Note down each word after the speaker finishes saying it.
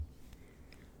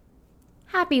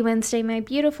Happy Wednesday, my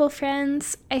beautiful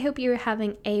friends. I hope you're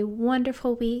having a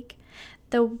wonderful week.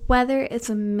 The weather is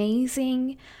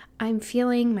amazing. I'm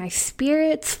feeling my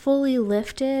spirits fully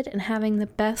lifted and having the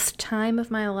best time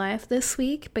of my life this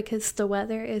week because the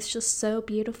weather is just so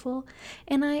beautiful,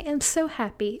 and I am so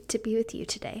happy to be with you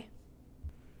today.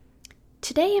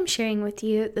 Today I'm sharing with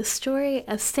you the story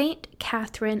of Saint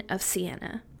Catherine of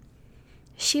Siena.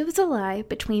 She was alive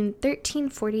between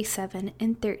 1347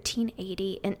 and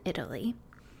 1380 in Italy.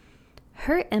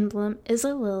 Her emblem is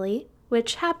a lily,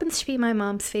 which happens to be my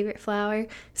mom's favorite flower,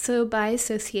 so by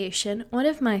association, one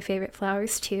of my favorite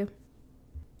flowers too.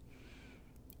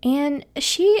 And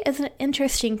she is an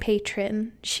interesting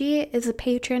patron. She is a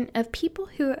patron of people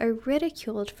who are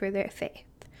ridiculed for their faith.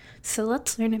 So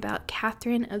let's learn about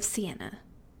Catherine of Siena.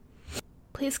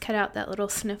 Please cut out that little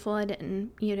sniffle, I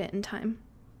didn't mute it in time.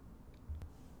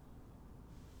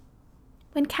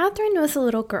 When Catherine was a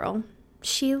little girl,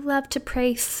 she loved to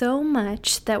pray so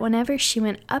much that whenever she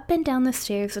went up and down the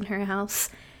stairs in her house,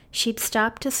 she'd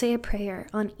stop to say a prayer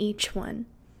on each one.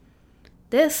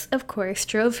 This, of course,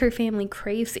 drove her family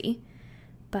crazy,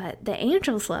 but the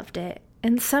angels loved it,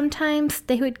 and sometimes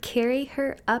they would carry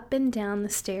her up and down the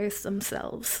stairs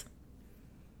themselves.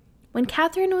 When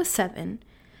Catherine was 7,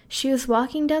 she was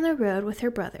walking down the road with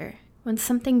her brother when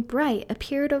something bright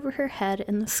appeared over her head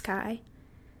in the sky.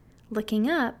 Looking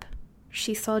up,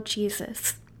 she saw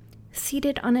Jesus,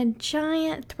 seated on a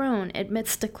giant throne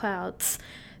amidst the clouds,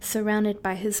 surrounded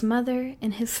by his mother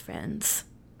and his friends.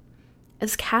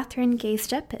 As Catherine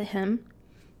gazed up at him,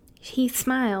 he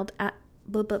smiled at...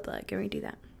 Can we do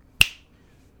that?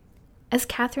 As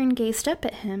Catherine gazed up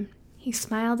at him, he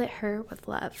smiled at her with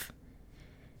love.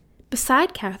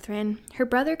 Beside Catherine, her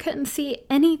brother couldn't see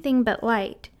anything but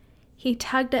light. He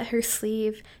tugged at her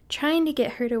sleeve, trying to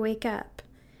get her to wake up.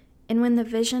 And when the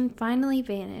vision finally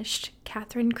vanished,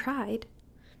 Catherine cried.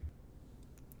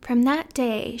 From that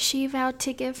day, she vowed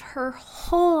to give her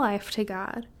whole life to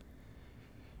God.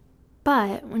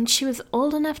 But when she was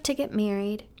old enough to get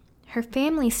married, her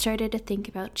family started to think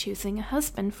about choosing a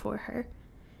husband for her.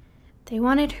 They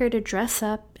wanted her to dress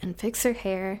up and fix her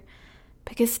hair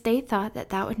because they thought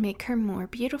that would make her more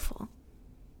beautiful.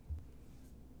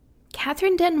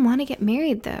 Catherine didn't want to get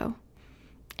married, though.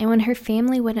 And when her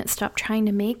family wouldn't stop trying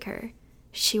to make her,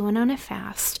 she went on a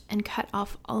fast and cut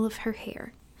off all of her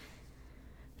hair.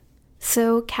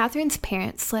 So Catherine's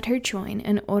parents let her join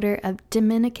an order of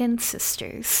Dominican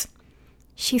sisters.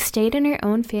 She stayed in her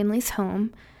own family's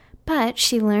home, but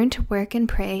she learned to work and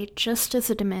pray just as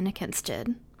the Dominicans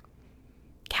did.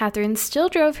 Catherine still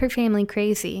drove her family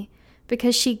crazy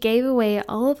because she gave away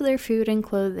all of their food and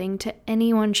clothing to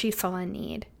anyone she saw in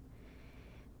need.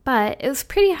 But it was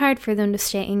pretty hard for them to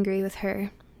stay angry with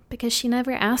her, because she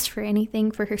never asked for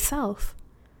anything for herself.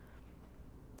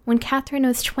 When Catherine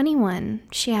was 21,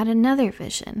 she had another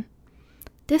vision.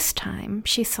 This time,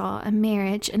 she saw a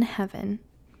marriage in heaven.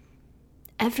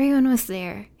 Everyone was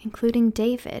there, including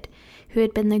David, who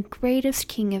had been the greatest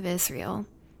king of Israel,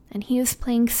 and he was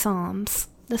playing psalms,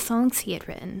 the songs he had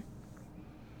written.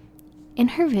 In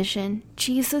her vision,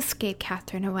 Jesus gave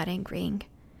Catherine a wedding ring.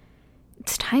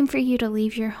 It's time for you to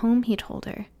leave your home, he told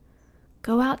her.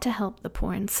 Go out to help the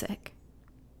poor and sick.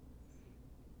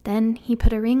 Then he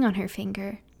put a ring on her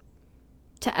finger.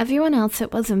 To everyone else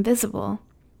it was invisible,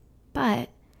 but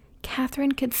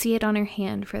Catherine could see it on her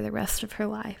hand for the rest of her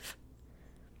life.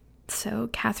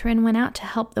 So Catherine went out to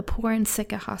help the poor and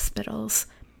sick at hospitals,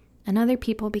 and other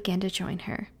people began to join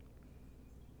her.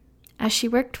 As she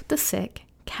worked with the sick,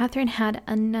 Catherine had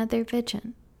another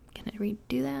vision. Can I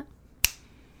redo that?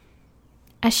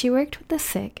 As she worked with the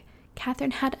sick,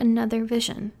 Catherine had another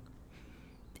vision.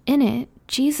 In it,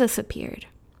 Jesus appeared,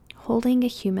 holding a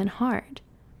human heart.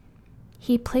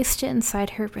 He placed it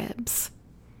inside her ribs.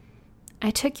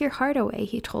 I took your heart away,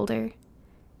 he told her.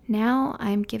 Now I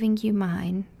am giving you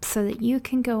mine so that you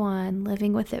can go on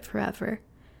living with it forever.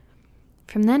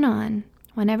 From then on,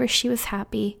 whenever she was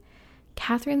happy,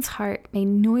 Catherine's heart made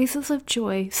noises of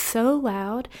joy so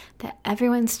loud that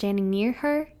everyone standing near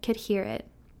her could hear it.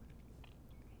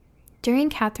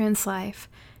 During Catherine's life,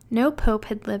 no pope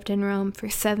had lived in Rome for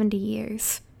 70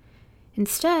 years.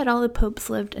 Instead, all the popes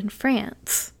lived in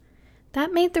France.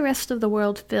 That made the rest of the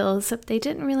world feel as if they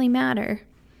didn't really matter,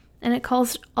 and it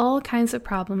caused all kinds of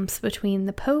problems between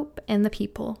the pope and the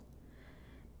people.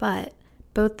 But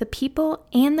both the people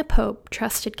and the pope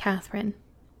trusted Catherine.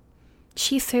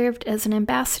 She served as an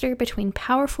ambassador between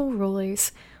powerful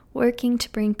rulers working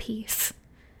to bring peace.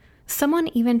 Someone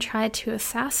even tried to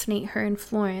assassinate her in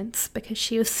Florence because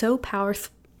she was so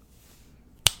powerful.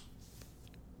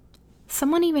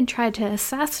 Someone even tried to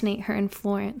assassinate her in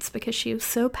Florence because she was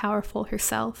so powerful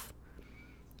herself.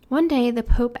 One day, the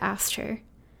Pope asked her,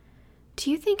 "Do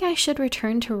you think I should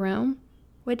return to Rome?"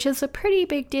 Which is a pretty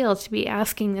big deal to be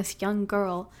asking this young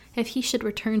girl if he should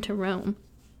return to Rome.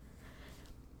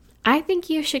 "I think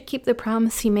you should keep the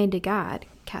promise you made to God,"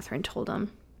 Catherine told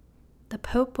him. The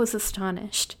Pope was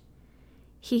astonished.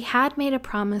 He had made a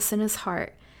promise in his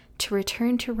heart to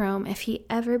return to Rome if he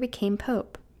ever became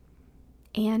Pope,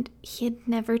 and he had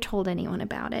never told anyone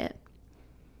about it.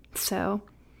 So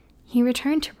he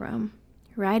returned to Rome,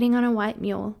 riding on a white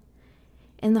mule,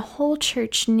 and the whole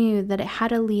church knew that it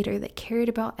had a leader that cared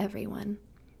about everyone,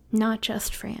 not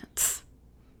just France.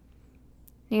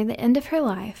 Near the end of her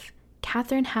life,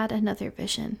 Catherine had another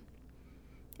vision.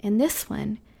 In this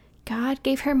one, God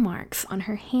gave her marks on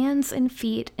her hands and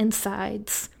feet and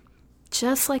sides,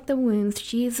 just like the wounds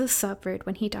Jesus suffered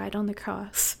when he died on the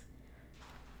cross.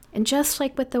 And just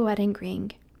like with the wedding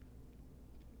ring,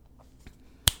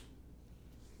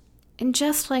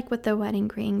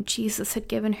 Jesus had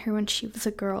given her when she was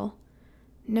a girl,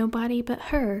 nobody but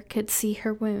her could see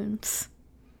her wounds.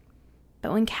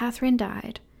 But when Catherine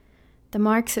died, the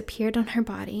marks appeared on her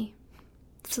body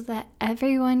so that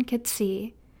everyone could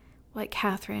see what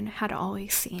Catherine had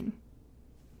always seen.